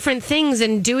 different things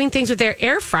and doing things with their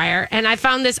air fryer. And I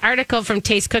found this article from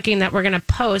Taste Cooking that we're going to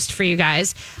post for you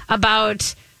guys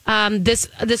about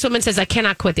this woman says, I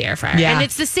cannot quit the air fryer. Yeah. And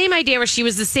it's the same idea where she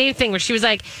was the same thing where she was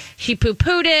like, she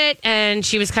poo-pooed it and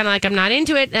she was kind of like, I'm not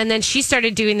into it. And then she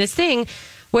started doing this thing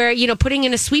where, putting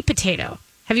in a sweet potato.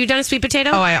 Have you done a sweet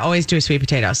potato? Oh, I always do sweet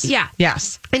potatoes. Yeah.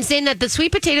 Yes. And saying that the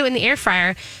sweet potato in the air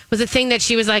fryer was a thing that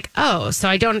she was like, oh, so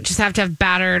I don't just have to have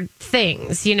battered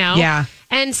things, Yeah.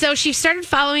 And so she started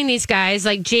following these guys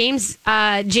like James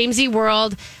E.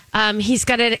 World. He's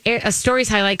got a stories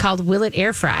highlight called Will It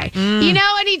Air Fry?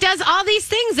 And he does all these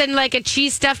things and like a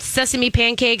cheese stuffed sesame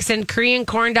pancakes and Korean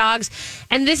corn dogs.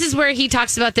 And this is where he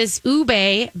talks about this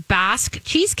ube Basque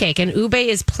cheesecake. And ube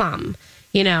is plum,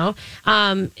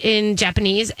 in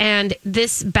Japanese. And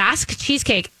this Basque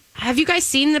cheesecake, have you guys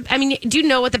seen do you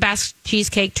know what the Basque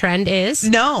cheesecake trend is?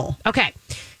 No. Okay.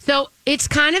 So it's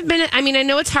kind of been, I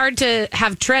know it's hard to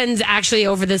have trends actually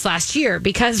over this last year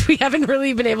because we haven't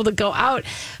really been able to go out.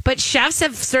 But chefs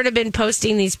have sort of been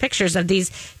posting these pictures of these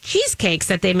cheesecakes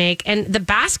that they make. And the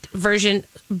Basque version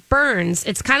burns.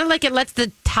 It's kind of like it lets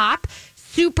the top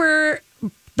super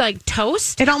like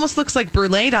toast. It almost looks like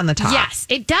brulee on the top. Yes,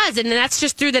 it does. And that's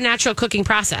just through the natural cooking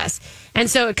process.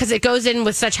 And so, because it goes in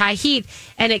with such high heat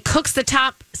and it cooks the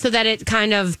top so that it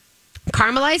kind of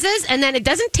caramelizes, and then it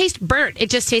doesn't taste burnt.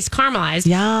 It just tastes caramelized.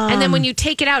 Yum. And then when you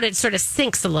take it out, it sort of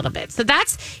sinks a little bit. So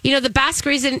that's, the Basque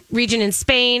region in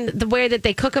Spain, the way that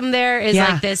they cook them there is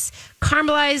like this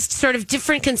caramelized sort of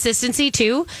different consistency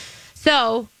too.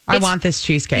 So I want this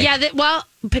cheesecake. Yeah,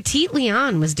 Petite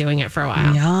Leon was doing it for a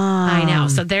while. Yum. I know.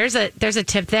 So there's a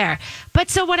tip there. But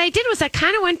so what I did was I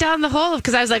kind of went down the hole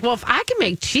because I was like, well, if I can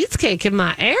make cheesecake in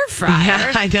my air fryer.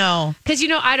 Yeah, I know. Because,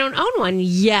 I don't own one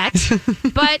yet.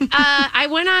 But I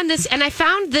went on this and I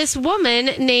found this woman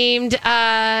named,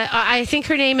 I think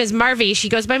her name is Marvy. She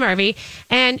goes by Marvy.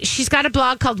 And she's got a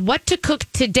blog called What to Cook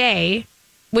Today,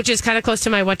 which is kind of close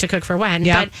to my What to Cook for When.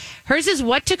 Yep. But hers is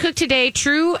What to Cook Today,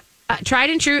 tried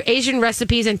and true Asian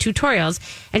recipes and tutorials.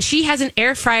 And she has an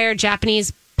air fryer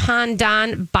Japanese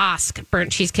pandan Basque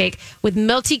burnt cheesecake with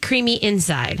melty creamy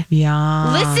inside.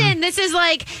 Yeah. Listen, this is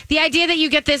like the idea that you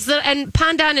get this and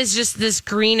pandan is just this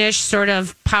greenish sort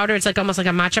of powder. It's like almost like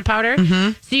a matcha powder.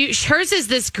 Mm-hmm. So hers is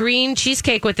this green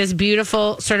cheesecake with this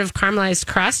beautiful sort of caramelized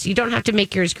crust. You don't have to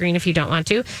make yours green if you don't want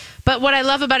to. But what I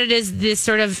love about it is this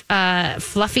sort of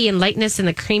fluffy and lightness and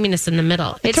the creaminess in the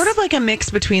middle. It's sort of like a mix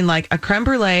between like a creme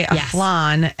brulee, a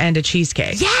flan, and a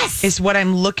cheesecake. Yes. Is what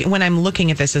I'm when I'm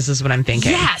looking at this is what I'm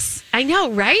thinking. Yes. I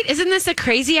know, right? Isn't this a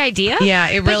crazy idea? Yeah,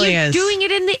 it really is. Doing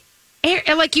it in the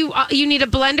air, like you need a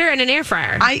blender and an air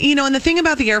fryer. And the thing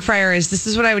about the air fryer is this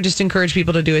is what I would just encourage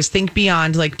people to do is think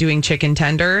beyond like doing chicken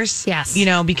tenders. Yes.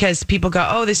 Because people go,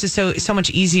 oh, this is so much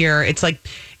easier. It's like,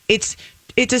 it's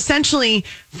essentially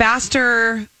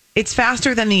faster. It's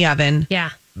faster than the oven. Yeah.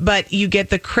 But you get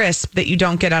the crisp that you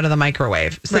don't get out of the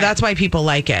microwave. So that's why people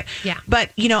like it. Yeah. But,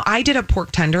 I did a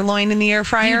pork tenderloin in the air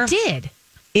fryer. You did?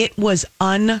 It was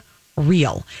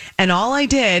unreal. And all I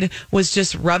did was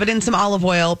just rub it in some olive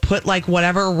oil, put like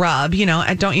whatever rub,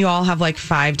 don't you all have like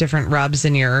 5 different rubs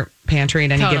in your pantry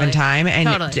at any given time?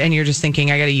 And you're just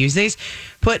thinking, I got to use these.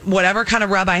 Put whatever kind of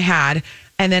rub I had.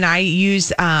 And then I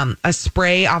used a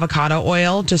spray avocado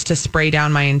oil just to spray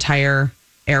down my entire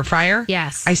air fryer.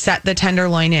 Yes. I set the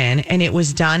tenderloin in and it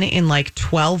was done in like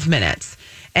 12 minutes.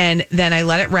 And then I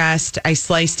let it rest. I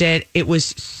sliced it. It was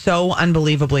so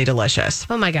unbelievably delicious.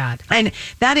 Oh, my God. And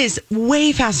that is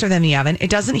way faster than the oven. It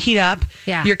doesn't heat up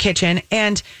your kitchen.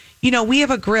 And, we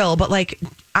have a grill, but like,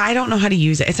 I don't know how to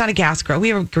use it. It's not a gas grill. We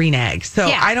have a green egg. So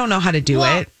I don't know how to do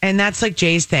it. And that's like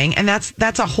Jay's thing. And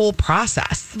that's a whole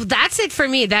process. That's it for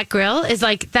me. That grill is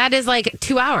like, that is like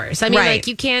 2 hours. I mean, like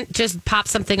you can't just pop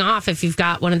something off if you've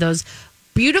got one of those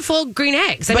beautiful green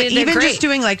eggs. But even just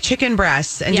doing like chicken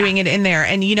breasts and doing it in there.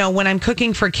 And, when I'm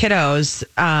cooking for kiddos,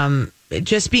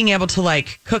 just being able to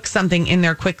like cook something in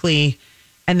there quickly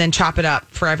and then chop it up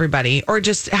for everybody or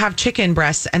just have chicken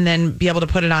breasts and then be able to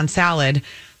put it on salad.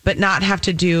 but not have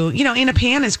to do, in a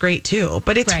pan is great too,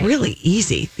 but it's Right. really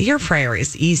easy. The air fryer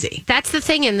is easy. That's the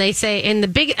thing. And they say in the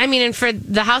big, and for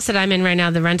the house that I'm in right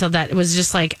now, the rental, that was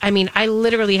just like, I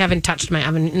literally haven't touched my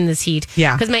oven in this heat.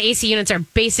 Yeah. Because my AC units are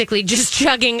basically just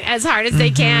chugging as hard as they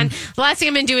can. The last thing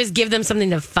I'm going to do is give them something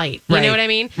to fight. You Right. know what I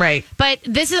mean? Right. But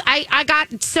this is, I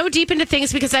got so deep into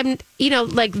things because I'm,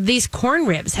 like these corn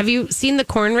ribs. Have you seen the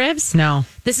corn ribs? No,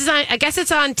 This is on, I guess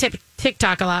it's on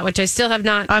TikTok a lot, which I still have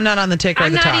not. I'm not on the tick or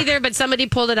I'm the not talk. either, but somebody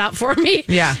pulled it out for me.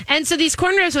 Yeah. And so these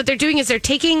corn ribs, what they're doing is they're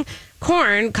taking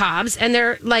corn cobs and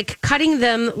they're like cutting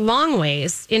them long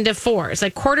ways into fours,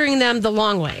 like quartering them the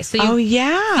long way. So Oh, you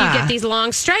yeah. get these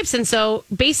long stripes. And so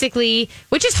basically,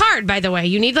 which is hard, by the way,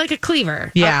 you need like a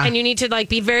cleaver. Yeah. And you need to like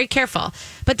be very careful.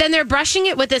 But then they're brushing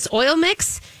it with this oil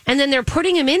mix and then they're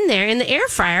putting them in there in the air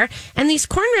fryer. And these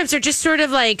corn ribs are just sort of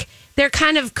like, they're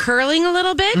kind of curling a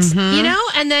little bit,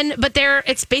 and then, but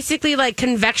it's basically like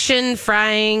convection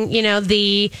frying,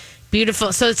 the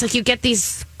beautiful. So it's like you get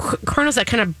these kernels that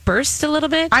kind of burst a little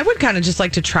bit. I would kind of just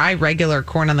like to try regular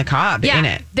corn on the cob Yeah, in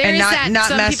it, there and is not that. not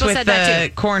Some mess people with said that the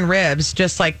too. corn ribs.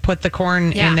 Just like put the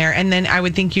corn Yeah. in there, and then I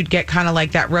would think you'd get kind of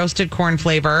like that roasted corn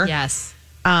flavor. Yes.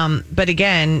 But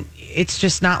again, it's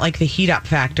just not like the heat up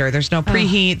factor. There's no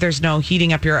preheat. There's no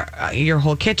heating up your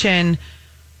whole kitchen.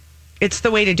 It's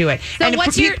the way to do it. So and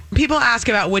what's your- people ask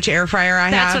about which air fryer I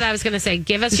That's have. what I was going to say.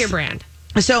 Give us your brand.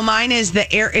 So mine is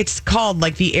it's called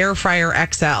like the Air Fryer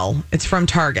XL. It's from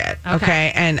Target.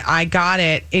 Okay. And I got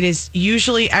it. It is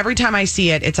usually every time I see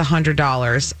it, it's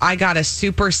 $100. I got a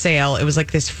super sale. It was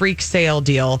like this freak sale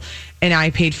deal. And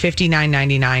I paid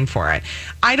 $59.99 for it.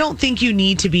 I don't think you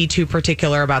need to be too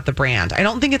particular about the brand. I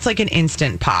don't think it's like an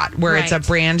Instant Pot where it's a Right.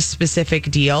 brand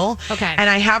specific deal. Okay. And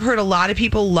I have heard a lot of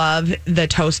people love the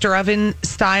toaster oven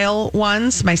style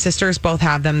ones. My sisters both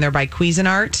have them. They're by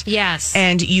Cuisinart. Yes.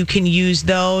 And you can use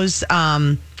those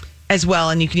as well,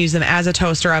 and you can use them as a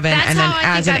toaster oven That's and then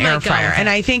how I as think an I air might go fryer. with And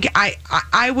it. I think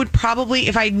I would probably,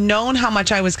 if I'd known how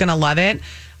much I was going to love it,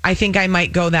 I think I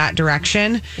might go that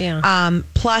direction. Yeah.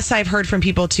 Plus, I've heard from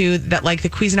people too that like the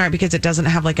Cuisinart because it doesn't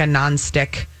have like a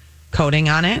non-stick coating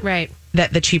on it. Right.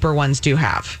 That the cheaper ones do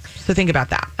have. So think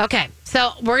about that. Okay,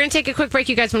 so we're going to take a quick break,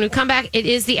 you guys. When we come back, it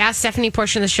is the Ask Stephanie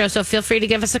portion of the show, so feel free to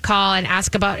give us a call and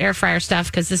ask about air fryer stuff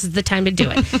because this is the time to do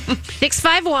it.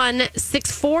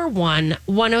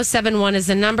 651-641-1071 is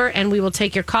the number, and we will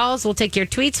take your calls, we'll take your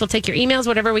tweets, we'll take your emails,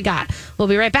 whatever we got. We'll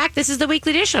be right back. This is the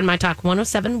Weekly Dish on My Talk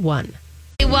 1071.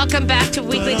 Hey, welcome back to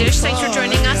Weekly Dish. Thanks for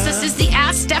joining us. This is the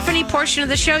Ask Stephanie portion of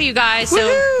the show, you guys. So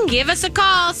Woohoo! give us a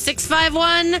call,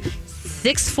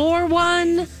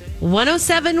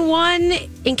 651-641-1071,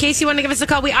 in case you want to give us a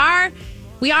call. We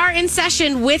are in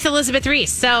session with Elizabeth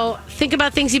Reese, so think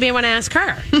about things you may want to ask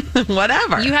her.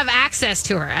 Whatever. You have access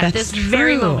to her at That's this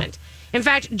very true. moment. In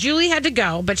fact, Julie had to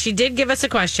go, but she did give us a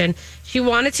question. She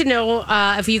wanted to know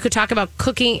if you could talk about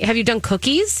cooking. Have you done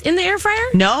cookies in the air fryer?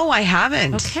 No, I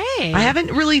haven't. Okay. I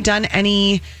haven't really done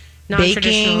any baking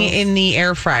Non-traditional. in the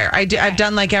air fryer. I've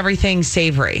done like everything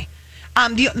savory.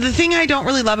 The thing I don't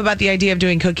really love about the idea of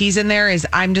doing cookies in there is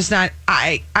I'm just not.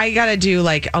 I gotta do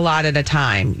like a lot at a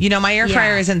time. My air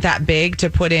fryer Yeah. isn't that big to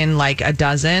put in like a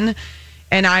dozen,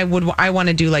 and I want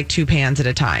to do like 2 pans at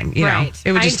a time. Right.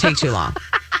 It would I just take too long.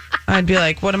 I'd be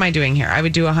like, what am I doing here? I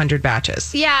would do 100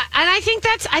 batches. Yeah, and I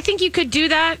think you could do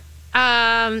that.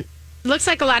 Looks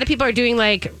like a lot of people are doing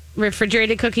like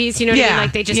refrigerated cookies. You know what I mean? Yeah,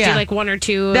 Like they just do yeah. like 1 or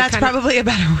 2. That's kind of- probably a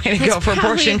better way to go That's for probably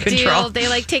portion a deal. control. They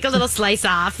like take a little slice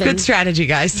off. And, Good strategy,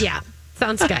 guys. Yeah,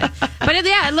 sounds good. But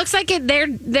it looks like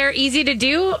they're easy to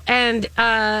do, and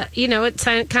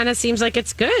it kind of seems like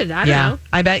it's good. I don't know.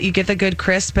 I bet you get the good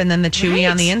crisp and then the chewy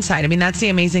Right. on the inside. I mean, that's the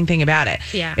amazing thing about it.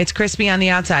 Yeah. It's crispy on the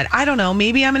outside. I don't know.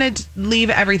 Maybe I'm going to leave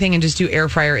everything and just do air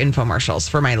fryer infomercials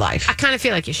for my life. I kind of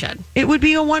feel like you should. It would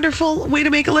be a wonderful way to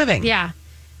make a living. Yeah.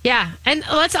 Yeah. And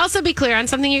let's also be clear on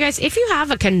something, you guys. If you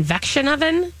have a convection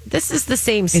oven, this is the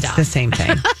same stuff. It's the same thing.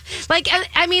 And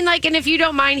if you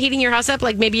don't mind heating your house up,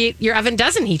 like maybe your oven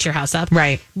doesn't heat your house up.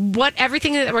 Right.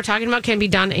 Everything that we're talking about can be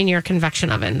done in your convection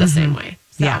oven the same way.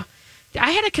 So, Yeah. I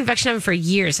had a convection oven for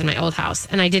years in my old house,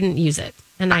 and I didn't use it.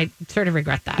 And I sort of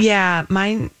regret that. Yeah,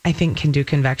 mine I think can do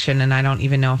convection, and I don't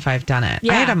even know if I've done it.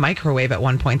 Yeah. I had a microwave at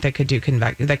one point that could do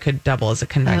that could double as a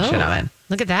convection oven.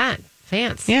 Look at that.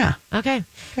 Fancy. Yeah. Okay.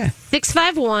 Okay.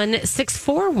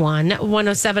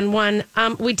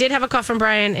 651-641-1071. We did have a call from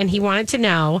Brian, and he wanted to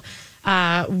know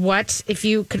what if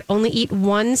you could only eat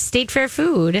one State Fair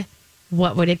food,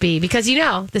 what would it be? Because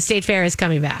the State Fair is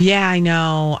coming back. Yeah, I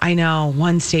know.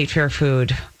 One State Fair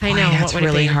food. I Boy, know. That's What would it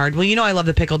really be? hard. Well, I love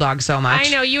the pickle dog so much. I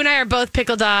know. You and I are both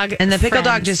pickle dog. And the pickle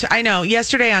dog friends. I know.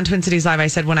 Yesterday on Twin Cities Live, I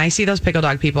said, when I see those pickle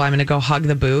dog people, I'm going to go hug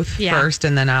the booth first,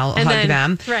 and then I'll hug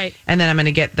them. Right. And then I'm going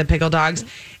to get the pickle dogs.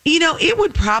 It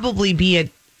would probably be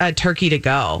a turkey to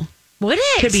go. Would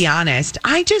it? To be honest,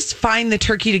 I just find the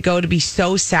turkey to go to be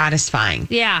so satisfying.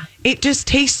 Yeah. It just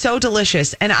tastes so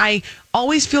delicious, and I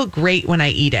always feel great when I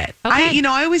eat it. Okay.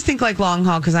 I always think like long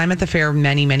haul because I'm at the fair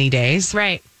many, many days.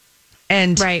 Right.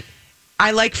 And Right.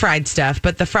 I like fried stuff,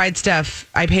 but the fried stuff,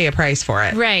 I pay a price for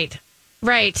it. Right.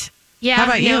 Right. Yeah. How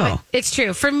about you? It's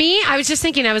true. For me, I was just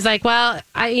thinking, I was like, well,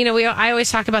 I always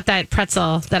talk about that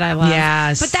pretzel that I love.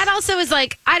 Yes. But that also is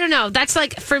like, I don't know. That's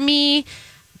like, for me,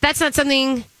 that's not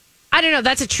something, I don't know.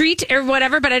 That's a treat or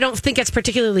whatever, but I don't think it's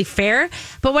particularly fair.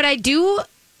 But what I do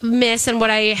miss and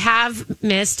what I have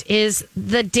missed is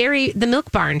the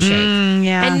Milk Barn shake.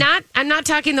 Yeah. And I'm not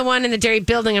talking the one in the dairy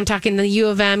building. I'm talking the U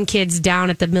of M kids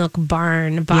down at the Milk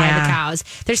Barn by the cows.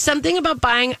 There's something about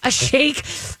buying a shake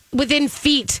within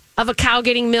feet of a cow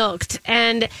getting milked.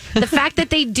 And the fact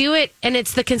that they do it and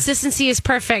the consistency is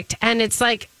perfect. And it's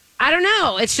like, I don't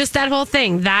know. It's just that whole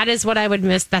thing. That is what I would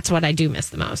miss. That's what I do miss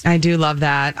the most. I do love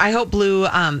that. I hope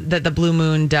that the Blue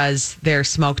Moon does their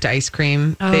smoked ice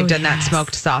cream. Oh, They've done that yes.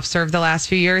 smoked soft serve the last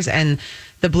few years, and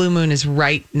the Blue Moon is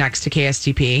right next to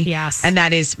KSTP. Yes. And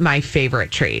that is my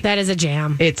favorite treat. That is a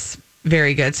jam. It's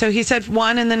very good. So he said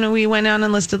 1, and then we went on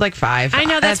and listed like 5. I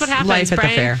know that's what happens. Life at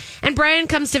Brian, the fair. And Brian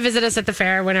comes to visit us at the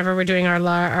fair whenever we're doing our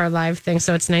live thing.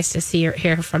 So it's nice to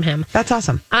hear from him. That's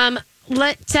awesome.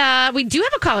 We do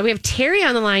have a caller. We have Terry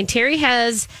on the line. Terry,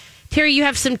 you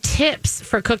have some tips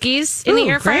for cookies in the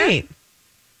air fryer. Great.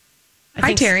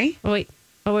 Hi, Terry. Wait.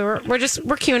 Oh, we're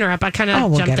queuing her up. I kind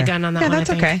of we'll jumped get the her. gun on that Yeah, one. that's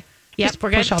I think. okay. Yep, Just we're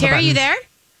good. push all the Terry, you buttons. there?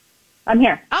 I'm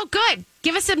here. Oh, good.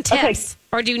 Give us some tips.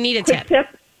 Or do you need a Quick tip?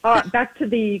 Back to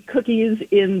the cookies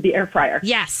in the air fryer.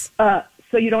 Yes.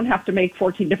 So you don't have to make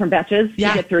 14 different batches Yeah.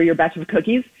 to get through your batch of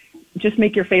cookies. Just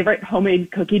make your favorite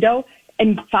homemade cookie dough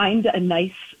and find a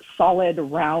nice solid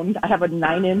round. I have a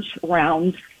 9-inch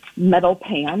round metal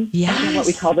pan. Yes. I don't know what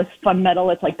we call this, fun metal.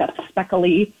 It's like that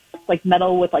speckly, like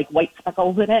metal with like white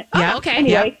speckles in it. Oh, okay.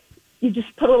 Anyway, you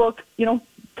just put a little,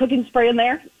 cooking spray in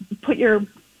there, put your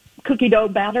cookie dough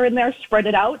batter in there, spread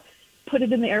it out, put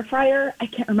it in the air fryer. I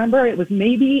can't remember. It was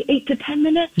maybe 8 to 10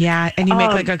 minutes. Yeah, and you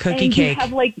make like a cookie and cake. You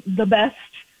have like the best.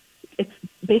 It's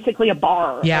basically a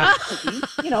bar. Yeah. Of cookies,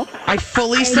 I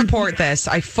fully support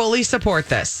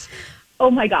this. Oh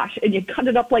my gosh. And you cut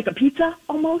it up like a pizza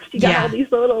almost. You got Yeah. all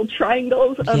these little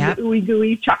triangles of Yep. the ooey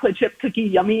gooey chocolate chip cookie,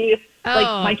 yummy. Like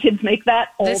Oh. my kids make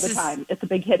that all This the is- time. It's a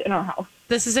big hit in our house.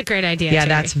 This is a great idea. Yeah, Terry.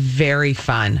 that's very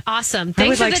fun. awesome. I Thanks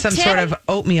would for like the some tip. sort of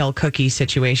oatmeal cookie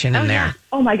situation in there.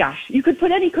 Oh my gosh. You could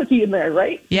put any cookie in there,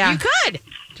 right? Yeah. You could.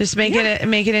 Just make it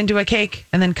into a cake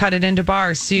and then cut it into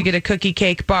bars so you get a cookie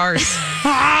cake bars.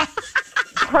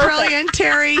 Brilliant,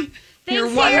 Terry. You're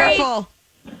Terry. wonderful.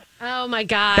 Oh my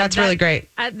God. That's really great.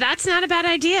 That's not a bad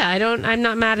idea. I'm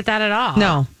not mad at that at all.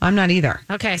 No, I'm not either.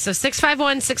 Okay, so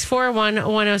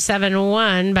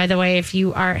 651-641-1071, by the way, if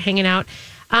you are hanging out.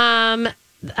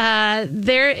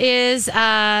 There is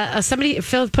somebody,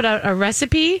 Phil put out a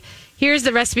recipe. Here's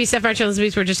the recipe Steph March and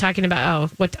Elizabeth were just talking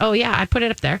about. Oh yeah, I put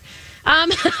it up there.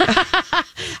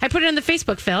 I put it on the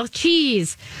Facebook, Phil.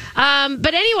 Cheese.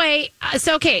 But anyway,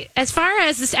 so okay, as far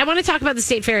as this, I want to talk about the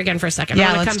state fair again for a second.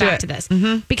 Yeah, I want to let's come do back it. to this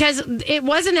because it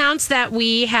was announced that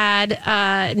we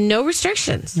had no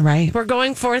restrictions. Right. We're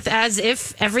going forth as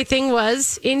if everything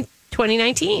was in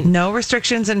 2019. No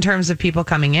restrictions in terms of people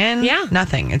coming in. Yeah.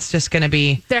 Nothing. It's just going to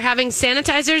be, They're having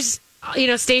sanitizers,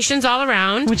 stations all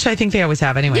around. which I think they always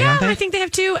have anyway, Yeah, don't they? I think they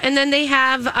have two, and then they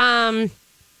have, but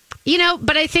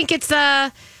I think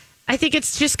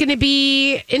it's just going to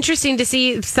be interesting to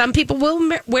see. Some people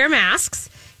will wear masks.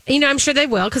 I'm sure they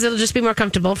will because it'll just be more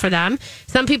comfortable for them.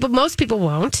 Most people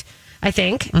won't. I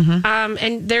think,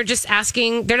 and they're just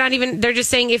asking. They're just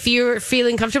saying if you're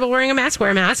feeling comfortable wearing a mask, wear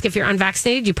a mask. If you're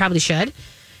unvaccinated, you probably should.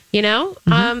 And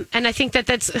I think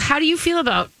that's. How do you feel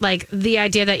about like the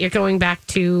idea that you're going back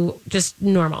to just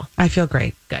normal? I feel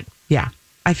great. Good. Yeah.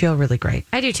 I feel really great.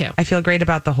 I do too. I feel great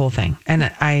about the whole thing.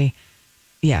 And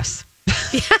yes.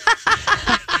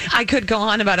 I could go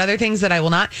on about other things that I will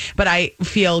not, but I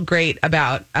feel great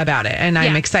about it. And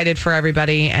I'm Yeah. excited for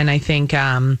everybody. And I think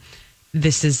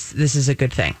this is a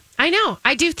good thing. I know.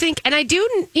 I do think, and I do,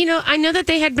 I know that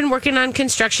they had been working on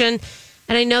construction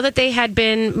and I know that they had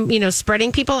been,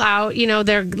 spreading people out,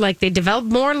 they're they developed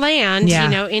more land,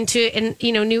 Yeah. into,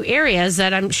 new areas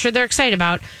that I'm sure they're excited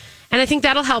about. And I think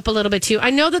that'll help a little bit too.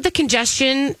 I know that the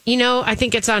congestion, I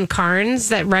think it's on Carnes,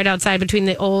 that right outside between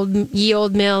the Ye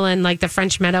Old Mill and like the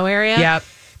French Meadow area. Yep.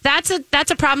 That's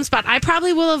a problem spot. I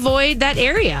probably will avoid that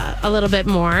area a little bit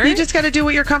more. You just got to do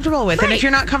what you're comfortable with. Right. And if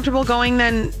you're not comfortable going,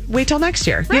 then wait till next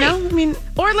year. Right.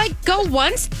 Or go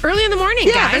once early in the morning,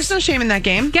 yeah, guys. There's no shame in that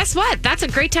game. Guess what? That's a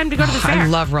great time to go to the fair. I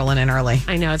love rolling in early.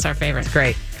 I know, it's our favorite. It's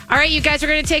great. All right, you guys, we're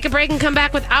going to take a break and come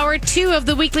back with hour 2 of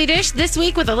the Weekly Dish this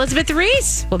week with Elizabeth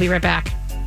Reese. We'll be right back.